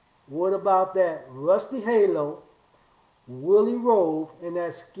 what about that rusty halo, woolly robe, and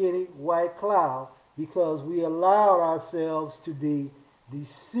that skinny white cloud? Because we allowed ourselves to be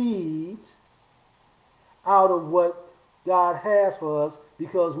deceived out of what God has for us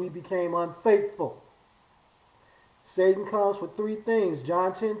because we became unfaithful. Satan comes for three things,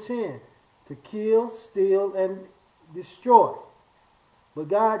 John 10:10, to kill, steal, and destroy. But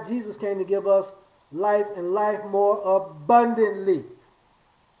God, Jesus came to give us life and life more abundantly.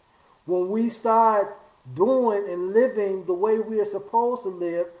 When we start doing and living the way we are supposed to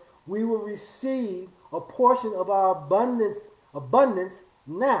live, we will receive a portion of our abundance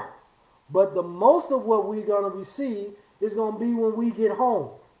now. But the most of what we're going to receive is going to be when we get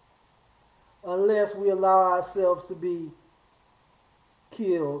home, unless we allow ourselves to be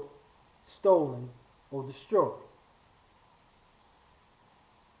killed, stolen, or destroyed.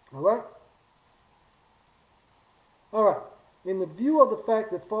 All right? All right. In the view of the fact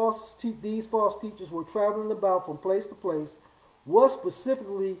that these false teachers were traveling about from place to place, what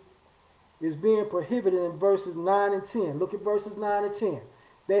specifically is being prohibited in verses 9 and 10? Look at verses 9 and 10.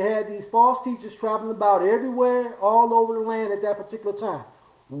 They had these false teachers traveling about everywhere, all over the land at that particular time.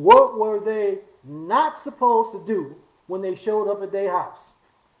 What were they not supposed to do when they showed up at their house?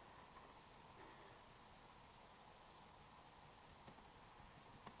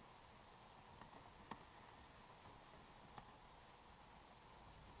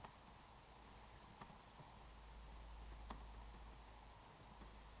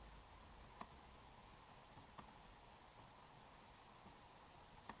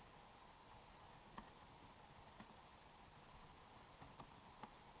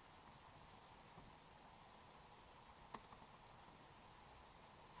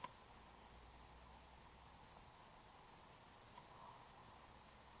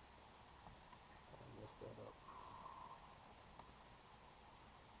 Mess that up.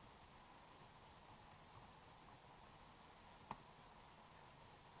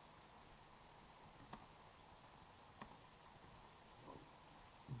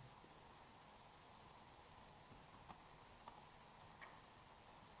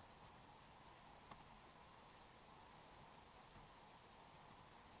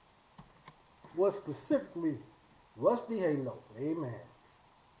 What specifically rusty halo? Amen.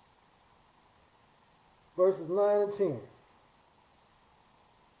 Verses 9 and 10.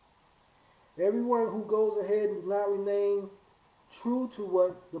 Everyone who goes ahead and does not remain true to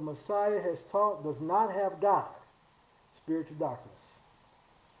what the Messiah has taught does not have God. Spiritual darkness.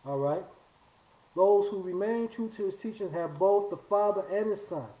 All right? Those who remain true to his teachings have both the Father and the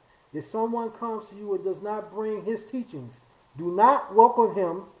Son. If someone comes to you and does not bring his teachings, do not welcome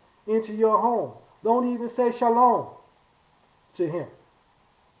him into your home. Don't even say shalom to him.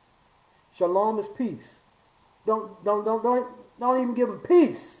 Shalom is peace. Don't even give him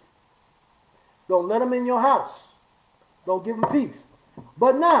peace. Don't let him in your house. Don't give him peace.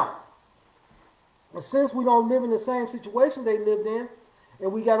 But now, since we don't live in the same situation they lived in,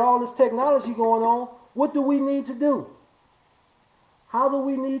 and we got all this technology going on, what do we need to do? How do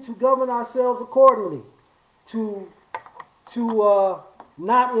we need to govern ourselves accordingly to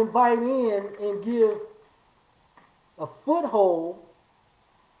not invite in and give a foothold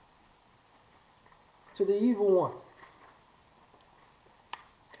to the evil one?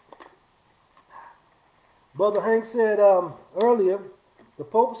 Brother Hank said earlier, the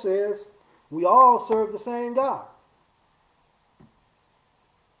Pope says, we all serve the same God.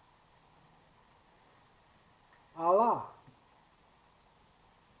 Allah.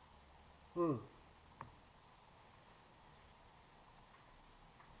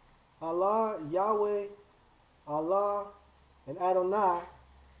 Allah, Yahweh, Allah, and Adonai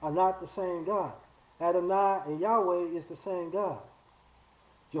are not the same God. Adonai and Yahweh is the same God.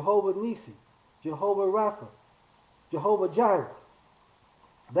 Jehovah Nisi, Jehovah Rapha, Jehovah Jireh,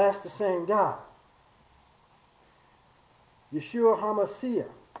 that's the same God. Yeshua HaMashiach,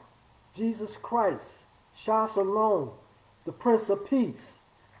 Jesus Christ, Shah Shalom, the Prince of Peace.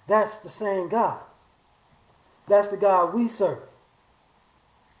 That's the same God. That's the God we serve.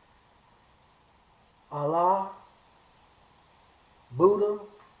 Allah, Buddha,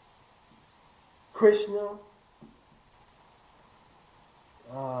 Krishna,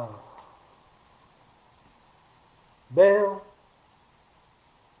 Baal,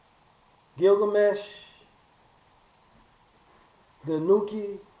 Gilgamesh, the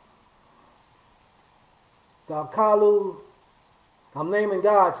Anuki, the Akalu. I'm naming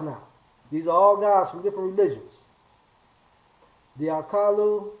gods now. These are all gods from different religions. The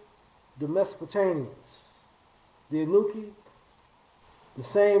Akalu, the Mesopotamians, the Anuki, the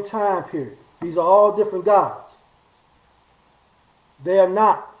same time period. These are all different gods. They are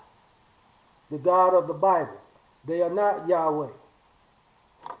not the God of the Bible. They are not Yahweh.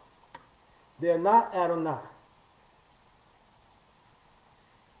 They are not Adonai.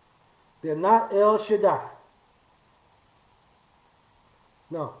 They're not El Shaddai.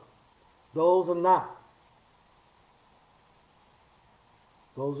 No, those are not.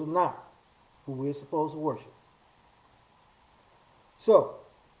 Those are not who we're supposed to worship. So,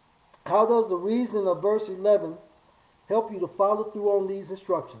 how does the reasoning of verse 11 help you to follow through on these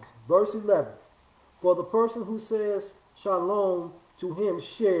instructions? Verse 11, for the person who says shalom to him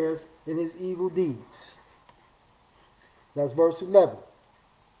shares in his evil deeds. That's verse 11.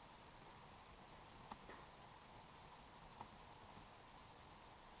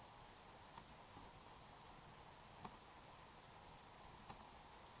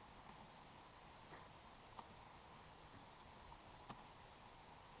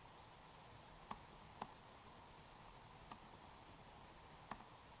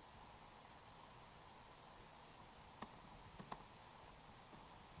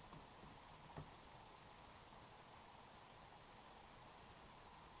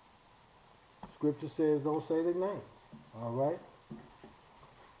 Scripture says don't say their names. All right?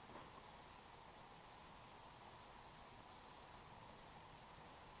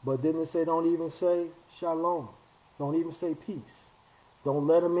 But didn't it say don't even say shalom? Don't even say peace. Don't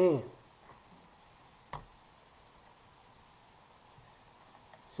let them in.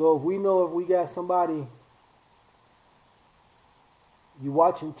 So if we know if we got somebody, you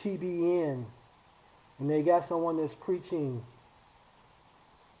watching TBN, and they got someone that's preaching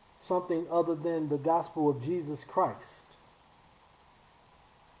something other than the gospel of Jesus Christ,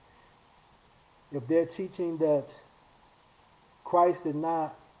 if they're teaching that Christ did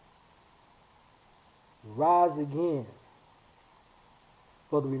not rise again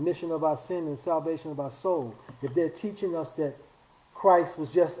for the remission of our sin and salvation of our soul, if they're teaching us that Christ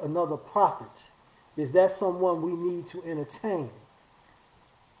was just another prophet, is that someone we need to entertain?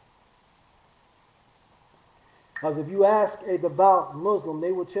 Because if you ask a devout Muslim,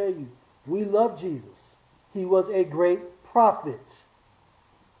 they will tell you, we love Jesus. He was a great prophet.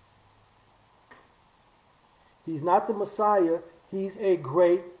 He's not the Messiah. He's a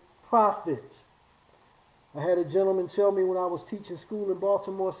great prophet. I had a gentleman tell me when I was teaching school in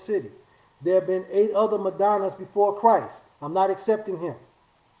Baltimore City, there have been 8 other Madonnas before Christ. I'm not accepting him.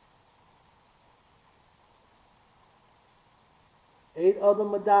 8 other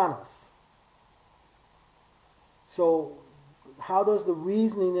Madonnas. So how does the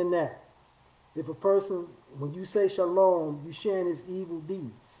reasoning in that? If a person, when you say shalom, you sharing his evil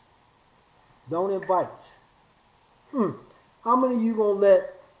deeds. Don't invite. How many of you gonna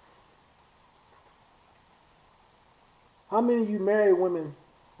let, how many of you married women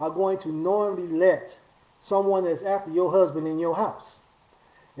are going to knowingly let someone that's after your husband in your house?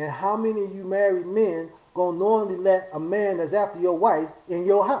 And how many of you married men gonna knowingly let a man that's after your wife in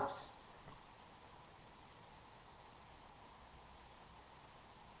your house?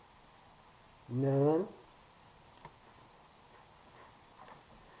 None.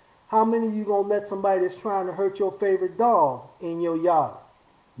 How many of you gonna let somebody that's trying to hurt your favorite dog in your yard?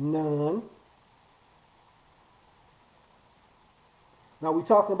 None. Now we're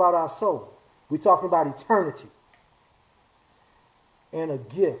talking about our soul. We're talking about eternity and a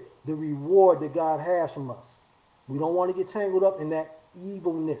gift, the reward that God has from us. We don't want to get tangled up in that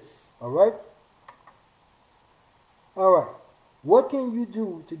evilness. All right? All right. What can you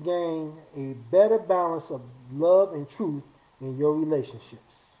do to gain a better balance of love and truth in your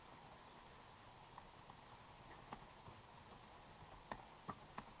relationships?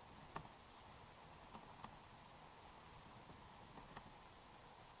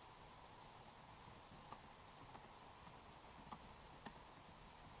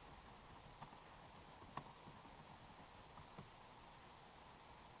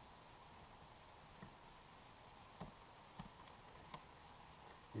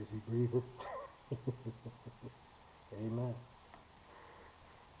 Is he breathing? Amen.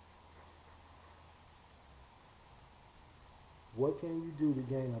 What can you do to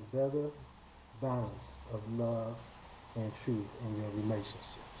gain a better balance of love and truth in your relationships?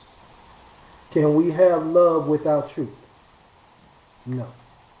 Can we have love without truth? No.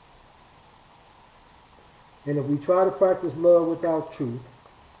 And if we try to practice love without truth,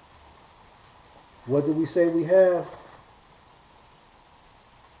 what do we say we have?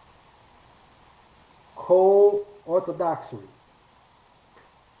 Cold orthodoxy.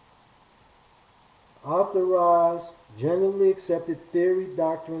 Authorized, generally accepted theory,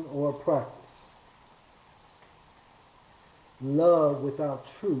 doctrine, or practice. Love without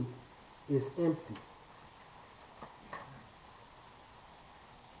truth is empty.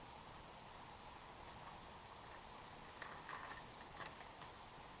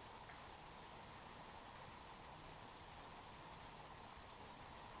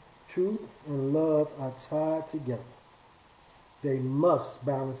 Truth and love are tied together. They must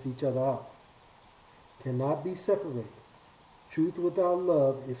balance each other out. Cannot be separated. Truth without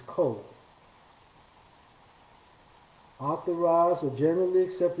love is cold. Authorized or generally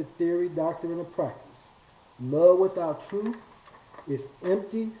accepted theory, doctrine, or practice. Love without truth is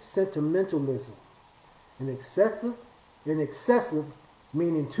empty sentimentalism. An excessive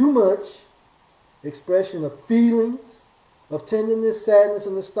meaning too much, expression of feelings, of tenderness, sadness,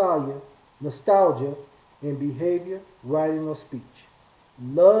 and nostalgia in behavior, writing, or speech.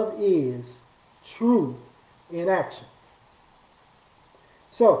 Love is truth in action.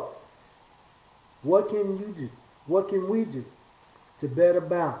 So, what can you do? What can we do to better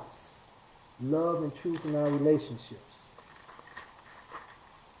balance love and truth in our relationships?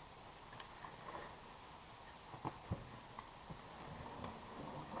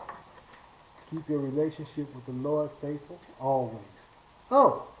 Keep your relationship with the Lord faithful always.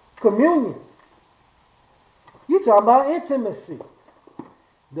 Oh, communion. You talk about intimacy.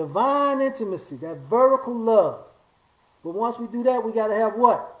 Divine intimacy, that vertical love. But once we do that, we got to have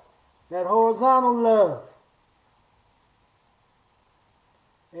what? That horizontal love.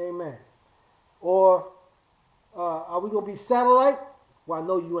 Amen. Or are we going to be satellite? Well, I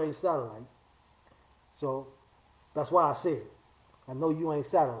know you ain't satellite. So that's why I said, I know you ain't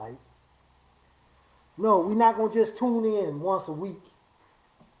satellite. No, we're not going to just tune in once a week.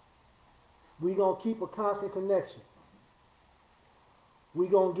 We're going to keep a constant connection. We're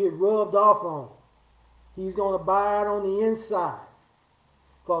going to get rubbed off on. He's going to abide on the inside.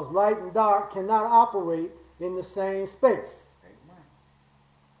 Because light and dark cannot operate in the same space. Amen.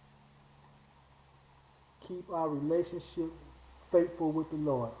 Keep our relationship faithful with the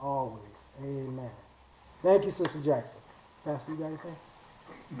Lord always. Amen. Thank you, Sister Jackson. Pastor, you got anything?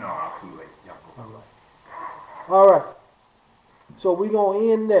 No, I'm too late. All right. All right. So we're going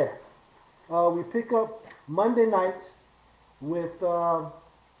to end there. We pick up Monday night with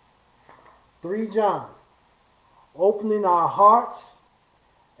 3 John. Opening our hearts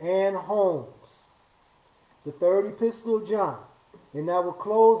and homes. The 3rd epistle of John. And that will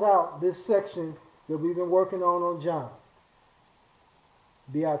close out this section that we've been working on John.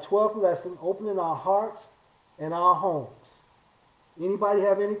 Be our 12th lesson, opening our hearts and our homes. Anybody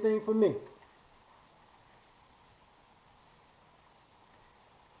have anything for me?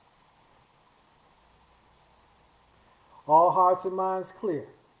 All hearts and minds clear.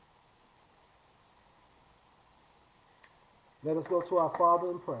 Let us go to our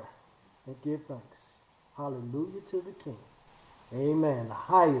Father in prayer and give thanks. Hallelujah to the King. Amen. The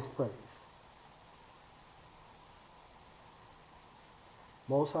highest praise.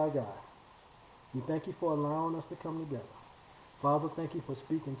 Most High God, we thank you for allowing us to come together. Father, thank you for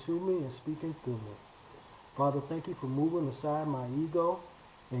speaking to me and speaking through me. Father, thank you for moving aside my ego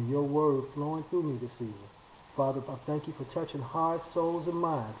and your word flowing through me this evening. Father, I thank you for touching hearts, souls, and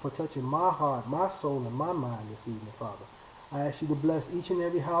minds, for touching my heart, my soul, and my mind this evening, Father. I ask you to bless each and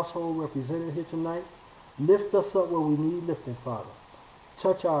every household represented here tonight. Lift us up where we need lifting, Father.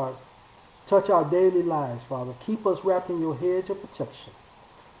 Touch our daily lives, Father. Keep us wrapped in your hedge of protection.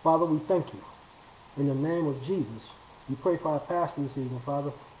 Father, we thank you. In the name of Jesus, we pray for our pastor this evening,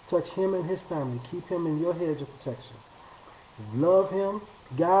 Father. Touch him and his family. Keep him in your hedge of protection. Love him,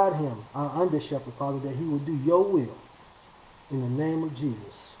 guide him, our under shepherd, Father, that he will do your will. In the name of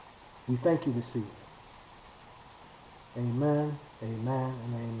Jesus, we thank you this evening. Amen, amen,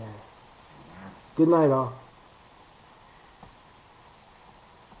 and amen. Good night, all.